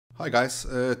Hi guys,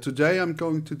 today I'm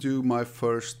going to do my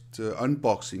first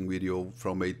unboxing video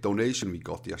from a donation we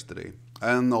got yesterday.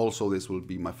 And also this will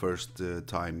be my first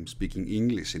time speaking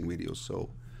English in videos, so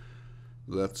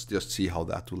let's just see how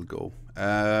that will go.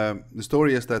 The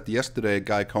story is that yesterday a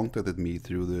guy contacted me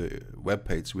through the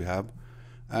webpage we have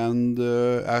and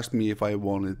asked me if I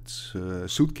wanted a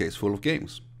suitcase full of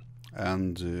games.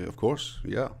 And of course,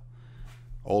 yeah,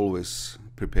 always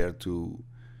prepared to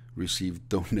receive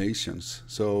donations.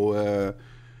 So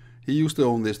he used to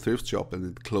own this thrift shop and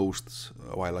it closed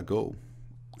a while ago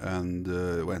and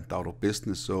went out of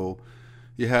business, so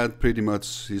he had pretty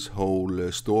much his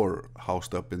whole store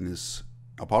housed up in his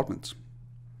apartment.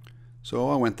 So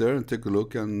I went there and took a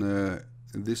look, and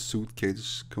this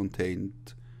suitcase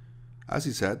contained, as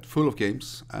he said, full of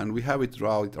games, and we have it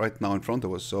right now in front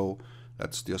of us, so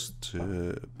let's just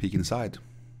peek inside.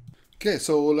 Okay,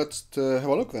 so let's have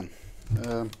a look then.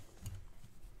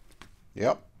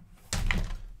 Yeah,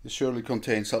 it surely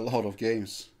contains a lot of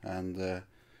games, and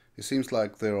it seems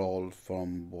like they're all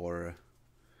for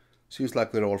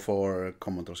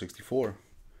Commodore 64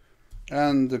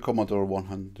 and the Commodore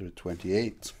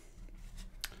 128.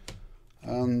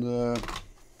 And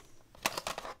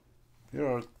here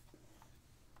are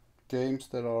games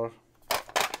that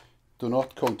do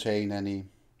not contain any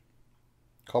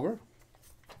cover.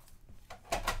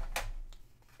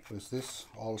 What is this?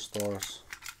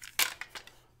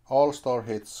 All-Star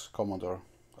Hits Commodore.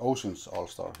 Ocean's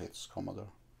All-Star Hits Commodore.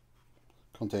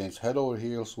 Contains Head Over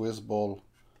Heels, Whizball,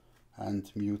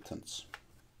 and Mutants.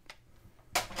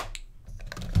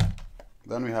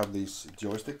 Then we have these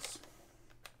joysticks.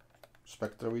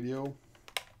 Spectra Video.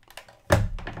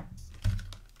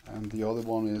 And the other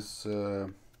one is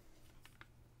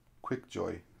Quick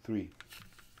Joy 3.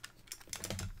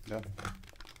 Yeah.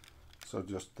 So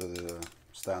just the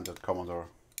standard Commodore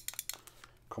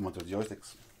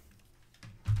joysticks.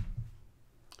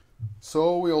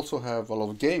 So we also have a lot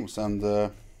of games, and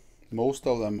most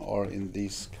of them are in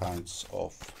these kinds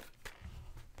of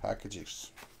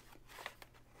packages.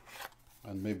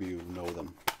 And maybe you know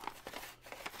them.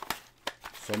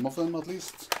 Some of them at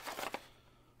least.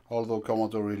 Although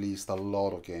Commodore released a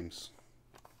lot of games.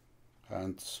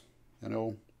 And, you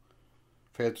know,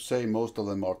 fair to say most of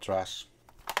them are trash.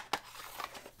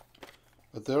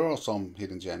 But there are some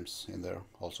hidden gems in there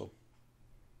also.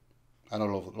 And a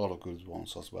lot of good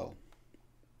ones as well.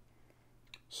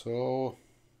 So,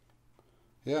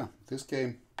 yeah, this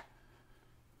game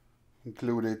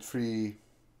included 3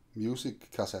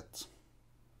 music cassettes.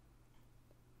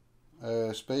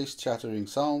 Space chattering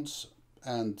sounds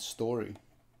and story.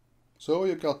 So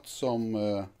you got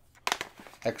some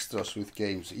extras with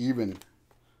games even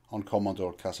on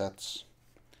Commodore cassettes.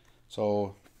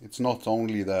 So it's not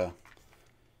only the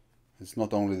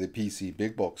PC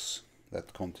big box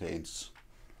that contains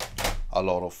a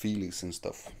lot of feelings and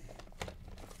stuff.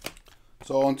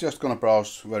 So I'm just gonna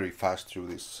browse very fast through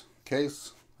this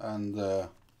case and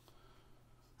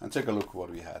take a look what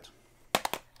we had.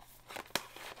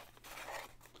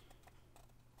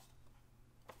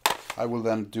 I will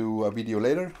then do a video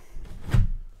later,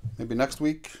 maybe next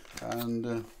week,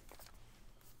 and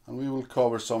we will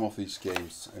cover some of these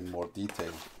games in more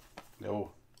detail.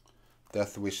 Oh,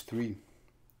 Death Wish 3.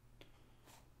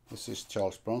 This is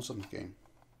Charles Bronson game.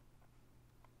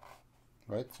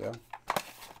 Right, yeah.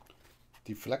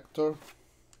 Deflector.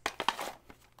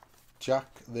 Jack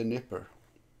the Nipper.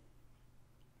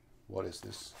 What is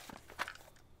this?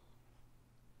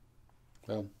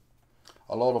 Well,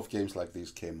 a lot of games like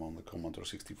these came on the Commodore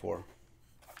 64.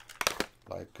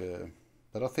 But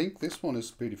I think this one is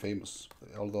pretty famous,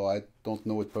 although I don't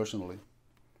know it personally.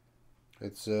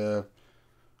 It's I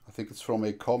think it's from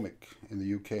a comic in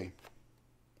the UK,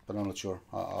 but I'm not sure.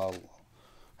 I'll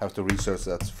have to research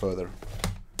that further.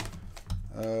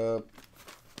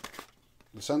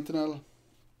 The Sentinel,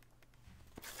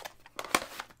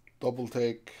 Double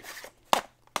Take,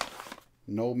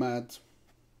 Nomad,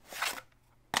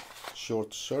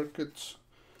 Short Circuit.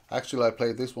 Actually, I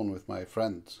played this one with my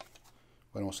friend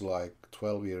when I was like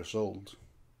 12 years old,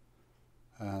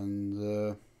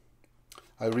 and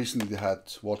I recently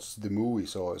had watched the movie,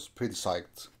 so I was pretty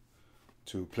psyched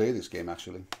to play this game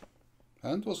actually,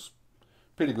 and it was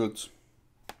pretty good.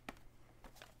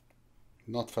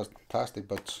 Not fantastic,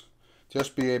 but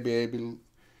just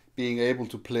being able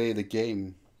to play the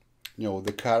game, you know,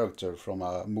 the character from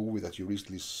a movie that you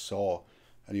recently saw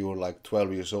and you were like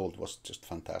 12 years old was just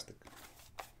fantastic.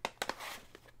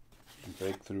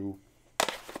 Breakthrough.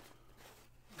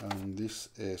 And this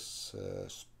is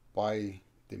Spy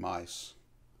Demise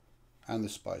and The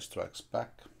Spy Strikes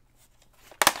Back.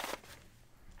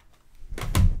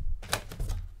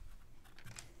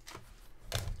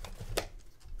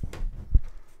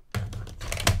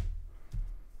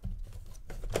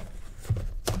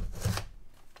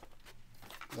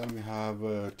 Then we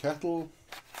have Kettle,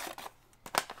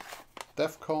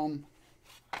 Defcon.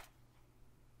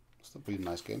 It's a pretty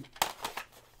nice game.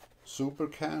 Super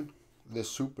Can, the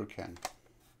Super Can.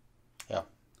 Yeah,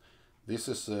 this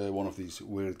is one of these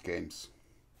weird games.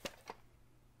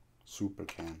 Super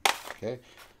Can. Okay,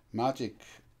 Magic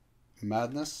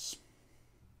Madness.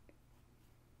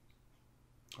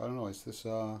 I don't know, is this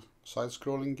a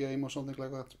side-scrolling game or something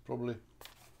like that? Probably.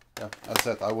 Yeah, as I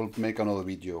said, I will make another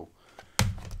video,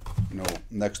 you know,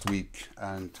 next week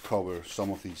and cover some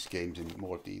of these games in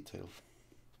more detail.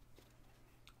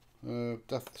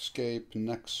 Deathscape,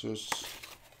 Nexus,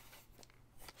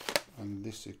 and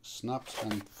this is Snaps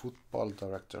and Football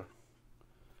Director.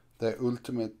 The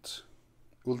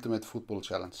Ultimate Football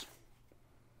Challenge.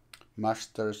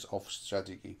 Masters of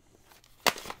Strategy.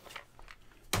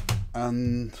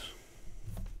 And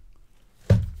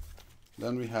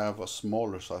then we have a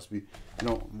smaller size. You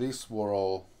know, these were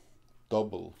all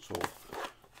double, so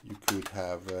you could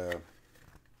have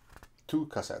 2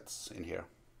 cassettes in here.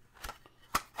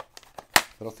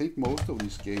 But I think most of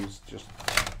these games just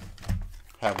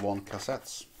have 1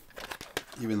 cassette,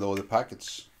 even though the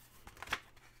package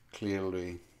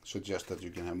clearly suggests that you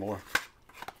can have more.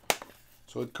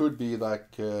 So it could be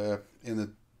like in the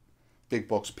big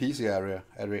box PC era,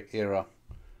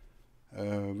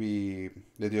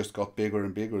 they just got bigger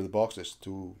and bigger, the boxes,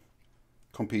 to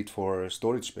compete for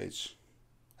storage space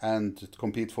and to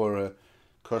compete for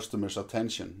customers'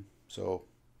 attention. So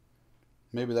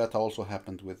maybe that also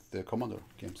happened with the Commodore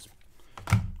games.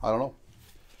 I don't know.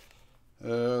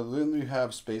 Then we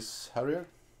have Space Harrier.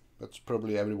 That's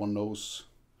probably everyone knows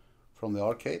from the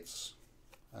arcades.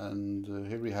 And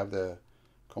here we have the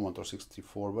Commodore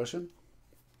 64 version.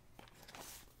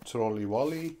 Trolley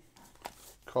Wally,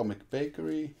 Comic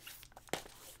Bakery,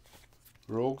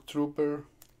 Rogue Trooper.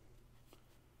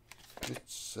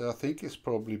 It's, I think it's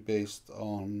probably based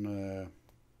on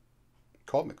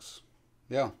comics.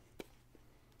 Yeah.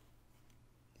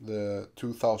 The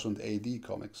 2000 AD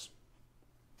comics.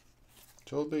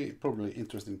 So it'll be probably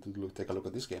interesting to take a look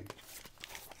at this game.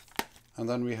 And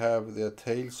then we have the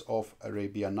Tales of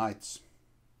Arabian Nights.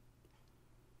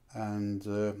 And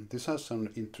this has an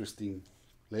interesting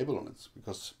label on it,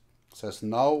 because it says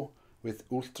now with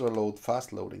ultra load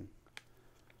fast loading.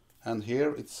 And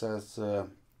here it says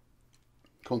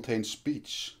contains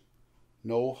speech,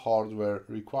 no hardware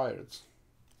required.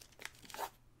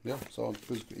 Yeah, so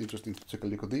it's interesting to take a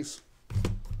look at these.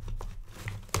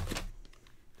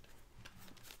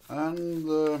 And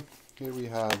here we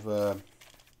have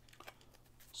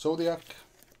Zodiac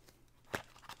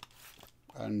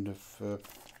and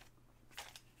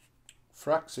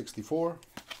Frac 64,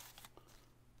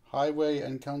 Highway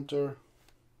Encounter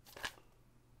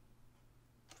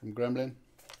from Gremlin,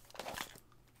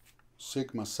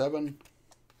 Sigma 7,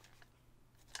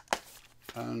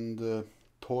 and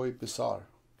Toy Bizarre.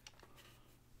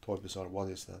 Toy Bizarre, what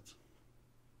is that?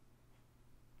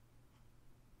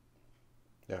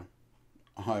 Yeah,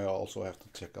 I also have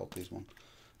to check out this one.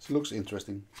 It looks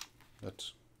interesting,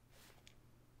 but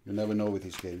you never know with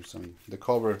these games. I mean, the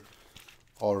cover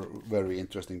are very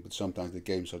interesting, but sometimes the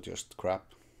games are just crap.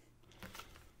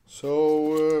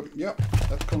 So yeah,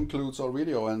 that concludes our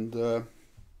video, and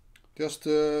just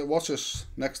watch us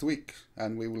next week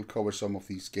and we will cover some of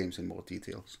these games in more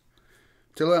details.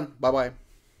 Till then, bye bye.